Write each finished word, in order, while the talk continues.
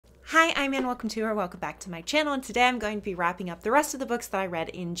Hi, I'm Ann. Welcome back to my channel, and today I'm going to be wrapping up the rest of the books that I read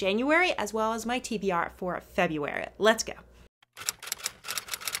in January, as well as my TBR for February. Let's go.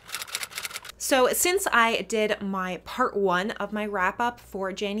 So since I did my part 1 of my wrap-up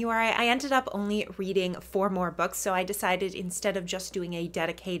for January, I ended up only reading 4 more books, so I decided instead of just doing a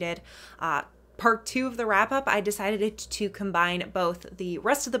dedicated part 2 of the wrap-up, I decided to combine both the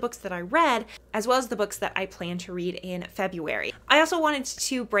rest of the books that I read as well as the books that I plan to read in February. I also wanted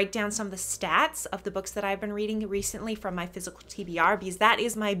to break down some of the stats of the books that I've been reading recently from my physical TBR, because that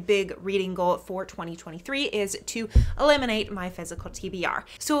is my big reading goal for 2023, is to eliminate my physical TBR.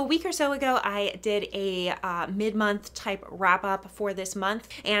 So a week or so ago, I did a mid-month type wrap-up for this month,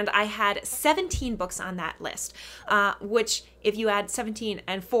 and I had 17 books on that list, which if you add 17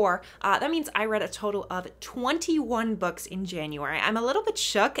 and 4, that means I read a total of 21 books in January. I'm a little bit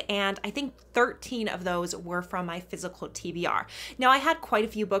shook, and I think 13 of those were from my physical TBR. Now, I had quite a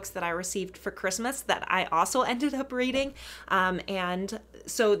few books that I received for Christmas that I also ended up reading, and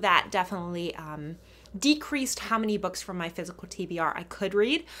so that definitely decreased how many books from my physical TBR I could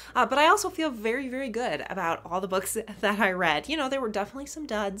read, but I also feel very, very good about all the books that I read. You know, there were definitely some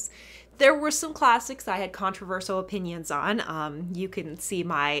duds. There were some classics I had controversial opinions on. You can see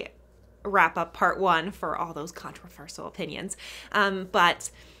my wrap-up part 1 for all those controversial opinions,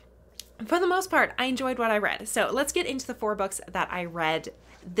 but for the most part, I enjoyed what I read. So let's get into the 4 books that I read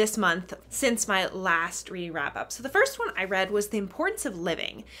this month since my last reading wrap-up. So the first one I read was The Importance of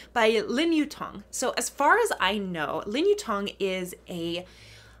Living by Lin Yutong. So as far as I know, Lin Yutong is a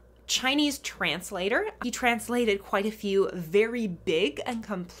Chinese translator. He translated quite a few very big and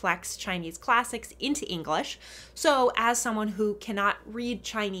complex Chinese classics into English. So as someone who cannot read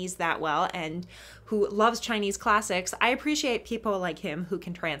Chinese that well and who loves Chinese classics, I appreciate people like him who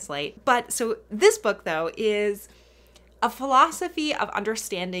can translate. But so this book, though, is a philosophy of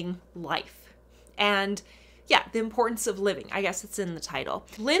understanding life. And yeah, the importance of living. I guess it's in the title.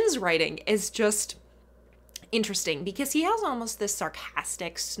 Lin's writing is just interesting because he has almost this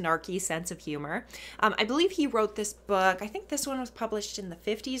sarcastic, snarky sense of humor. I believe he wrote this book, I think this one was published in the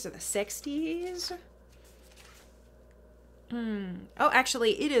 50s or the 60s. Oh,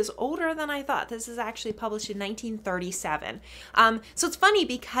 actually, it is older than I thought. This is actually published in 1937. So it's funny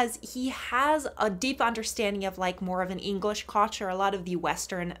because he has a deep understanding of like more of an English culture, a lot of the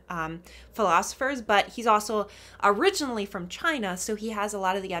Western philosophers, but he's also originally from China, so he has a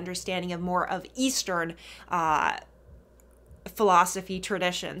lot of the understanding of more of Eastern philosophy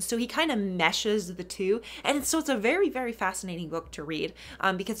traditions. So he kind of meshes the two, and so it's a very, very fascinating book to read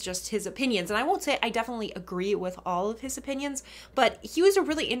because just his opinions, and I won't say I definitely agree with all of his opinions, but he was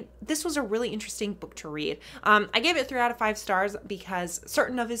this was a really interesting book to read. I gave it 3 out of 5 stars because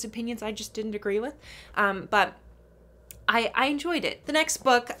certain of his opinions I just didn't agree with, but I enjoyed it. The next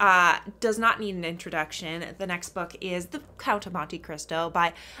book does not need an introduction. The next book is The Count of Monte Cristo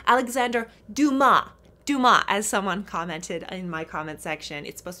by Alexandre Dumas. Dumas, as someone commented in my comment section.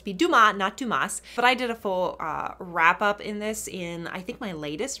 It's supposed to be Dumas, not Dumas, but I did a full wrap-up in this in, I think, my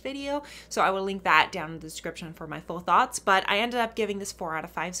latest video, so I will link that down in the description for my full thoughts, but I ended up giving this 4 out of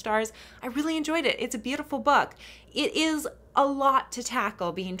 5 stars. I really enjoyed it. It's a beautiful book. It is a lot to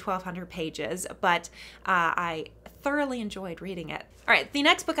tackle, being 1,200 pages, but I thoroughly enjoyed reading it. All right, the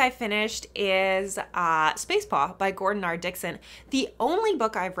next book I finished is Spacepaw by Gordon R. Dickson. The only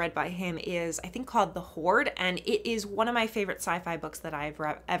book I've read by him is, I think, called The Horde, and it is one of my favorite sci-fi books that I've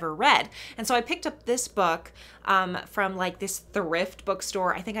ever read. And so I picked up this book from like this thrift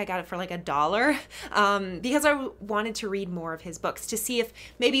bookstore. I think I got it for like $1 because I wanted to read more of his books to see if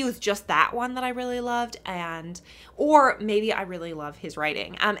maybe it was just that one that I really loved, or maybe I really love his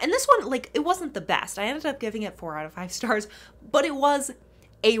writing. And this one, like, it wasn't the best. I ended up giving it 4 out of 5 stars, but it was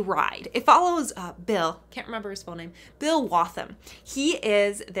a ride. It follows Bill, can't remember his full name, Bill Waltham. He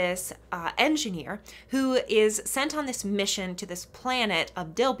is this engineer who is sent on this mission to this planet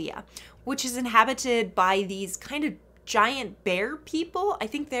of Dilbia, which is inhabited by these kind of giant bear people. I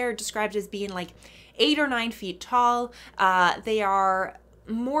think they're described as being like 8 or 9 feet tall. They are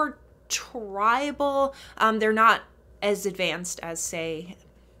more tribal. They're not as advanced as, say,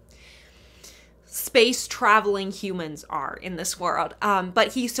 space traveling humans are in this world.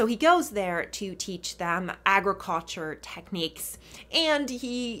 But he goes there to teach them agriculture techniques. And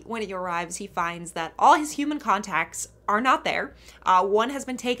when he arrives, he finds that all his human contacts are not there. One has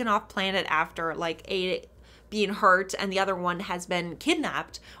been taken off planet after like being hurt, and the other one has been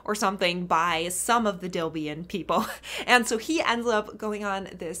kidnapped or something by some of the Dilbian people. And so he ends up going on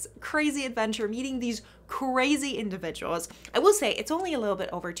this crazy adventure, meeting these crazy individuals. I will say it's only a little bit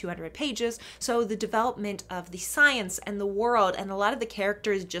over 200 pages, so the development of the science and the world and a lot of the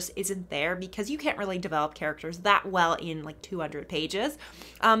characters just isn't there because you can't really develop characters that well in like 200 pages.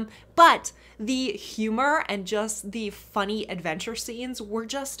 But the humor and just the funny adventure scenes were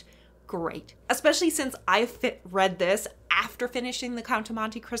just great, especially since I read this after finishing the Count of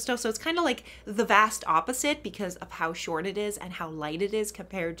Monte Cristo, so it's kind of like the vast opposite because of how short it is and how light it is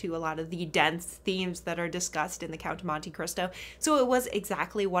compared to a lot of the dense themes that are discussed in the Count of Monte Cristo. So it was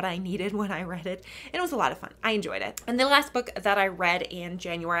exactly what I needed when I read it, and it was a lot of fun. I enjoyed it. And the last book that I read in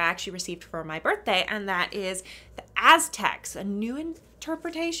January I actually received for my birthday, and that is The Aztecs, a new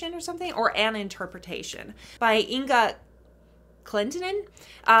interpretation or something, or an interpretation by Inga Clinton.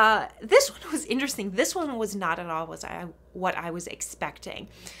 This one was interesting. This one was not at all what I was expecting.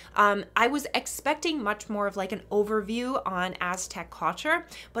 I was expecting much more of like an overview on Aztec culture,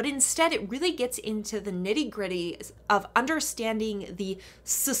 but instead it really gets into the nitty-gritty of understanding the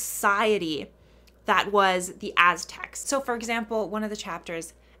society that was the Aztecs. So for example, one of the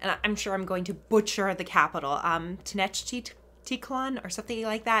chapters, and I'm sure I'm going to butcher the capital, Tenochtitlan or something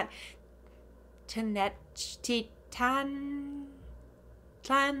like that. Tenochtitlan?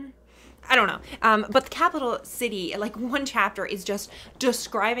 I don't know. But the capital city, like one chapter is just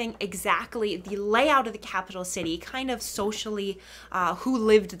describing exactly the layout of the capital city, kind of socially, who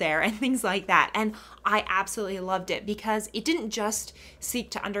lived there and things like that. And I absolutely loved it because it didn't just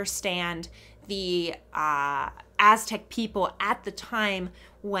seek to understand the Aztec people at the time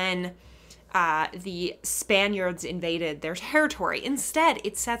when the Spaniards invaded their territory. Instead,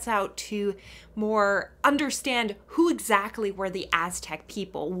 it sets out to more understand who exactly were the Aztec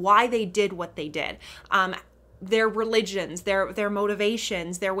people, why they did what they did, their religions, their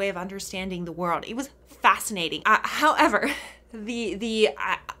motivations, their way of understanding the world. It was fascinating. However,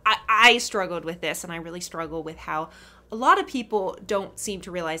 I struggled with this, and I really struggle with how a lot of people don't seem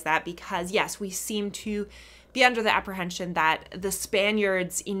to realize that because, yes, we seem to be under the apprehension that the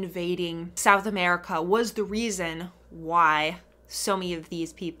Spaniards invading South America was the reason why so many of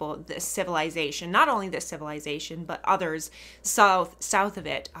these people, this civilization, not only this civilization, but others south of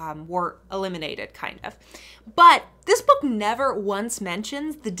it, were eliminated, kind of. But this book never once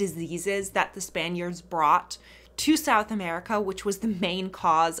mentions the diseases that the Spaniards brought to South America, which was the main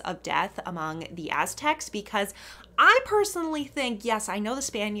cause of death among the Aztecs, because I personally think, yes, I know the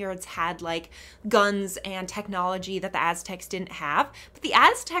Spaniards had like guns and technology that the Aztecs didn't have, but the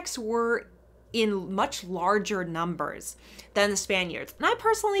Aztecs were in much larger numbers than the Spaniards. And I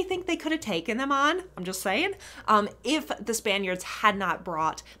personally think they could have taken them on, I'm just saying, if the Spaniards had not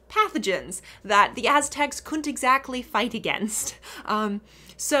brought pathogens that the Aztecs couldn't exactly fight against.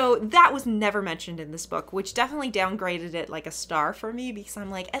 So that was never mentioned in this book, which definitely downgraded it like a star for me because I'm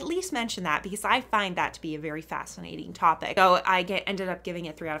like, at least mention that because I find that to be a very fascinating topic. So I ended up giving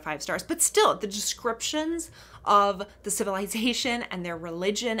it 3 out of 5 stars. But still, the descriptions of the civilization and their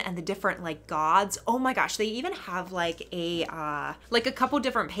religion and the different like gods, oh my gosh, they even have like a couple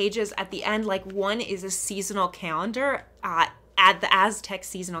different pages at the end. Like one is a seasonal calendar, at the Aztec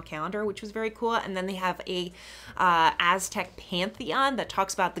seasonal calendar, which was very cool. And then they have a Aztec pantheon that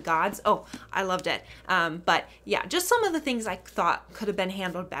talks about the gods. Oh, I loved it. But yeah, just some of the things I thought could have been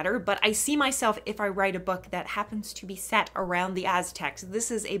handled better. But I see myself, if I write a book that happens to be set around the Aztecs,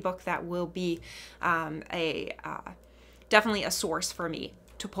 this is a book that will be definitely a source for me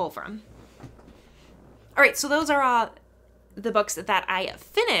to pull from. All right, so those are all the books that I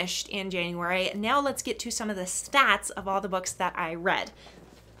finished in January. Now let's get to some of the stats of all the books that I read.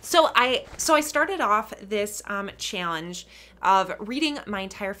 So I started off this challenge of reading my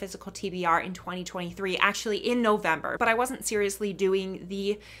entire physical TBR in 2023, actually in November, but I wasn't seriously doing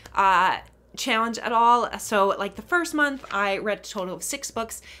the challenge at all. So like the first month I read a total of 6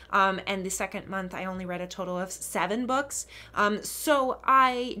 books, and the second month I only read a total of 7 books. So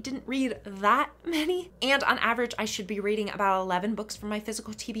I didn't read that many, and on average I should be reading about 11 books for my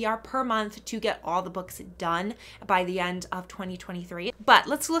physical TBR per month to get all the books done by the end of 2023. But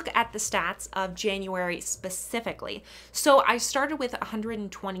let's look at the stats of January specifically. So I started with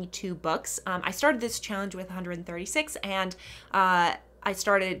 122 books. I started this challenge with 136, and I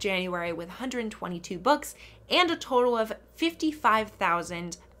started January with 122 books and a total of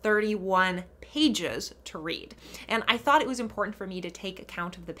 55,031 pages to read. And I thought it was important for me to take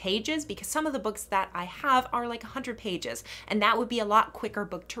account of the pages because some of the books that I have are like 100 pages, and that would be a lot quicker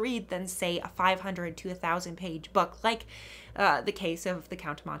book to read than, say, a 500 to 1,000 page book like the case of the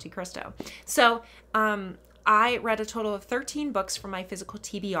Count of Monte Cristo. So I read a total of 13 books from my physical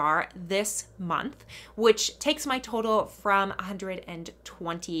TBR this month, which takes my total from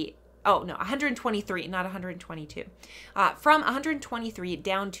 120 Oh no, 123, not 122. From 123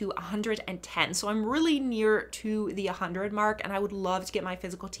 down to 110. So I'm really near to the 100 mark, and I would love to get my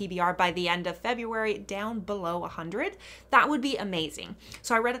physical TBR by the end of February down below 100. That would be amazing.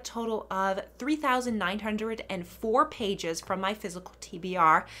 So I read a total of 3,904 pages from my physical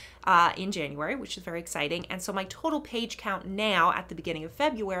TBR in January, which is very exciting. And so my total page count now at the beginning of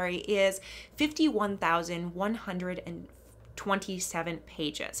February is 51,127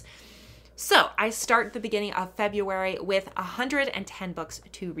 pages. So I start the beginning of February with 110 books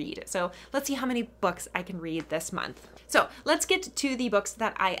to read. So let's see how many books I can read this month. So let's get to the books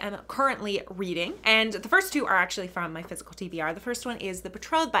that I am currently reading. And the first two are actually from my physical TBR. The first one is The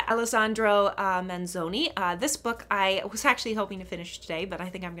Betrothed by Alessandro Manzoni. This book I was actually hoping to finish today, but I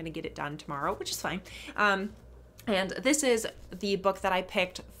think I'm going to get it done tomorrow, which is fine. And this is the book that I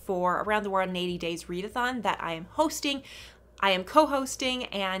picked for Around the World in 80 Days Readathon that I am hosting. I am co-hosting,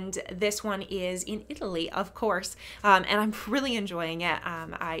 and this one is in Italy, of course, and I'm really enjoying it.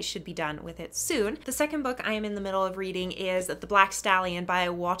 I should be done with it soon. The second book I am in the middle of reading is The Black Stallion by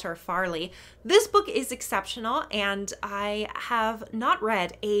Walter Farley. This book is exceptional, and I have not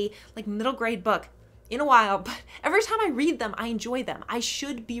read a middle grade book in a while, but every time I read them, I enjoy them. I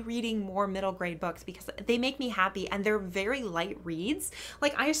should be reading more middle grade books because they make me happy and they're very light reads.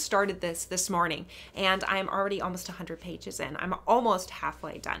 Like I started this morning and I'm already almost 100 pages in. I'm almost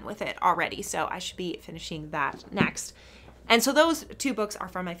halfway done with it already, so I should be finishing that next. And so those two books are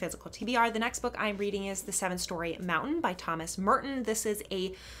from my physical TBR. The next book I'm reading is The Seven-Story Mountain by Thomas Merton. This is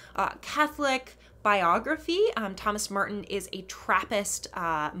a Catholic biography. Thomas Merton is a Trappist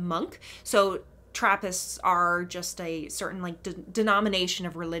monk. So Trappists are just a certain denomination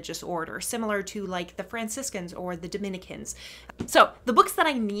of religious order, similar to the Franciscans or the Dominicans. So the books that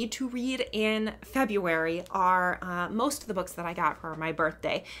I need to read in February are most of the books that I got for my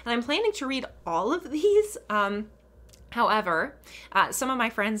birthday, and I'm planning to read all of these. However, some of my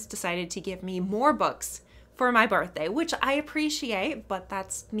friends decided to give me more books for my birthday, which I appreciate, but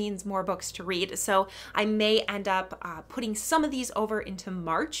that means more books to read. So I may end up putting some of these over into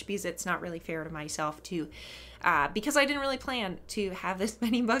March because it's not really fair to myself to, because I didn't really plan to have this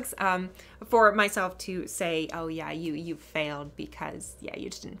many books, for myself to say, oh yeah, you failed because yeah,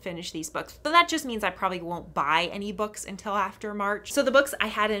 you didn't finish these books. But that just means I probably won't buy any books until after March. So the books I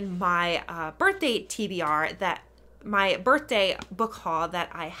had in my birthday TBR my birthday book haul that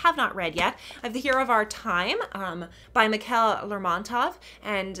I have not read yet. I have The Hero of Our Time by Mikhail Lermontov,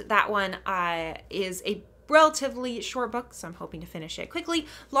 and that one is a relatively short book, so I'm hoping to finish it quickly.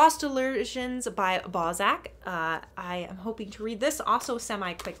 Lost Illusions by Balzac. I am hoping to read this also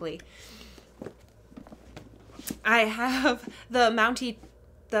semi-quickly. I have the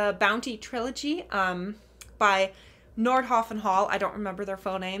Bounty Trilogy by Nordhoff and Hall. I don't remember their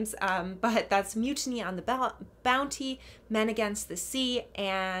full names, but that's Mutiny on the Bounty, Men Against the Sea,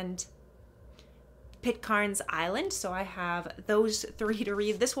 and Pitcairn's Island. So I have those three to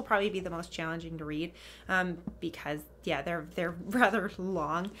read. This will probably be the most challenging to read because yeah, they're rather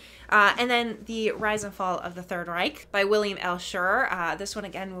long. And then The Rise and Fall of the Third Reich by William L. Schurer. This one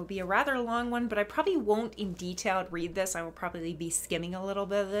again will be a rather long one, but I probably won't in detail read this. I will probably be skimming a little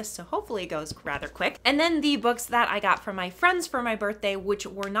bit of this, so hopefully it goes rather quick. And then the books that I got from my friends for my birthday, which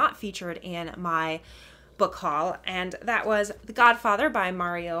were not featured in my book haul, and that was The Godfather by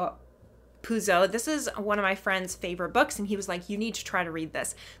Mario Puzo. This is one of my friend's favorite books, and he was like, you need to try to read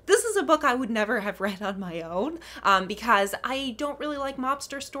this. This is a book I would never have read on my own because I don't really like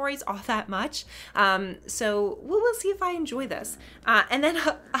mobster stories all that much. So we'll see if I enjoy this. And then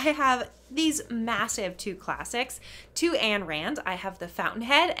I have these massive two classics to Ayn Rand. I have The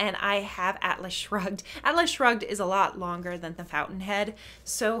Fountainhead and I have Atlas Shrugged. Atlas Shrugged is a lot longer than The Fountainhead,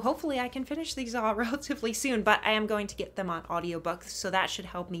 so hopefully I can finish these all relatively soon, but I am going to get them on audiobooks, so that should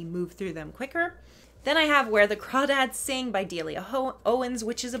help me move through them quicker. Then I have Where the Crawdads Sing by Delia Owens,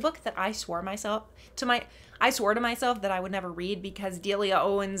 which is a book that I swore to myself that I would never read because Delia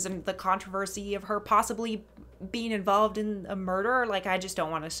Owens and the controversy of her possibly being involved in a murder, I just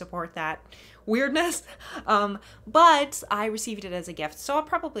don't want to support that weirdness. But I received it as a gift, so I'll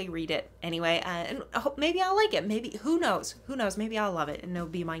probably read it anyway, and maybe I'll like it. Maybe, who knows, maybe I'll love it and it'll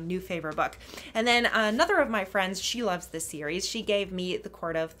be my new favorite book. And then another of my friends, she loves this series. She gave me The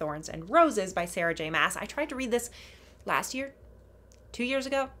Court of Thorns and Roses by Sarah J. Maas. I tried to read this last year, 2 years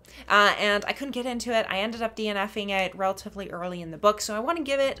ago, and I couldn't get into it. I ended up DNFing it relatively early in the book, so I want to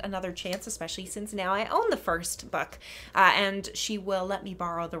give it another chance, especially since now I own the first book, and she will let me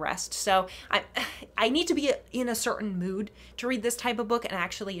borrow the rest. So I need to be in a certain mood to read this type of book and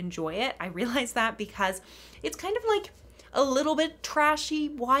actually enjoy it. I realize that because it's kind of like a little bit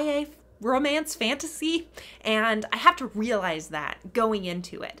trashy YA romance fantasy, and I have to realize that going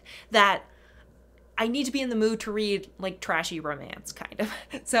into it, that I need to be in the mood to read like trashy romance, kind of.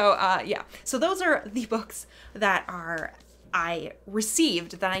 So yeah, so those are the books that I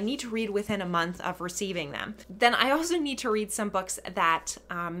received that I need to read within a month of receiving them. Then I also need to read some books that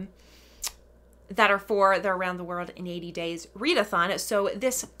are for the Around the World in 80 Days Readathon. So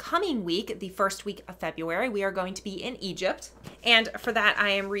this coming week, the first week of February, we are going to be in Egypt. And for that, I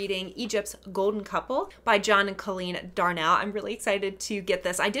am reading Egypt's Golden Couple by John and Colleen Darnell. I'm really excited to get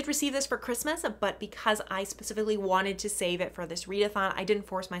this. I did receive this for Christmas, but because I specifically wanted to save it for this readathon, I didn't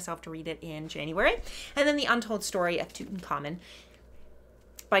force myself to read it in January. And then The Untold Story of Tutankhamun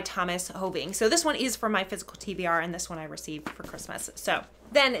by Thomas Hoving. So this one is for my physical TBR, and this one I received for Christmas. So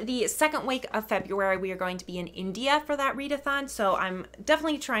then the second week of February, we are going to be in India for that readathon. So I'm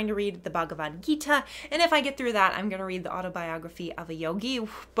definitely trying to read the Bhagavad Gita. And if I get through that, I'm going to read the autobiography of a yogi,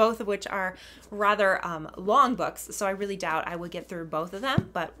 both of which are rather long books. So I really doubt I will get through both of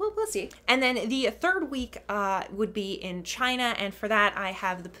them, but we'll see. And then the third week would be in China. And for that, I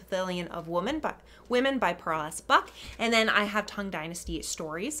have The Pavilion of Women by Pearl S. Buck. And then I have Tang Dynasty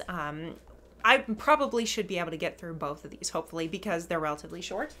Stories. I probably should be able to get through both of these, hopefully, because they're relatively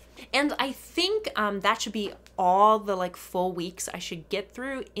short. And I think that should be all the like full weeks I should get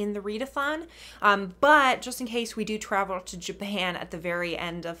through in the readathon. But just in case we do travel to Japan at the very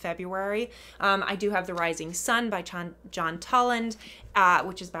end of February, I do have The Rising Sun by John Tulland,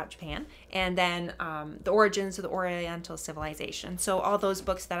 which is about Japan, and then The Origins of the Oriental Civilization. So all those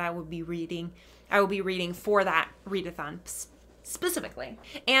books that I will be reading for that readathon specifically.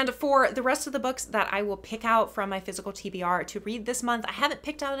 And for the rest of the books that I will pick out from my physical TBR to read this month, I haven't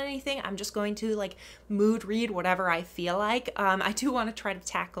picked out anything. I'm just going to like mood read whatever I feel like. I do want to try to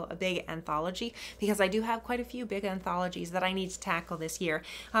tackle a big anthology because I do have quite a few big anthologies that I need to tackle this year.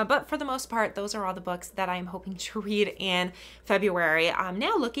 But for the most part, those are all the books that I'm hoping to read in February.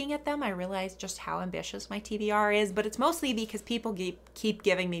 Now looking at them, I realize just how ambitious my TBR is, but it's mostly because people keep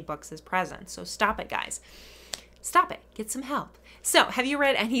giving me books as presents. So stop it, guys. Stop it. Get some help. So, have you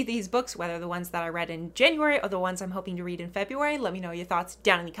read any of these books, whether the ones that I read in January or the ones I'm hoping to read in February? Let me know your thoughts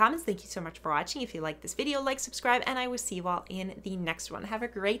down in the comments. Thank you so much for watching. If you like this video, like, subscribe, and I will see you all in the next one. Have a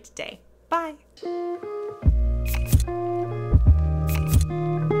great day. Bye.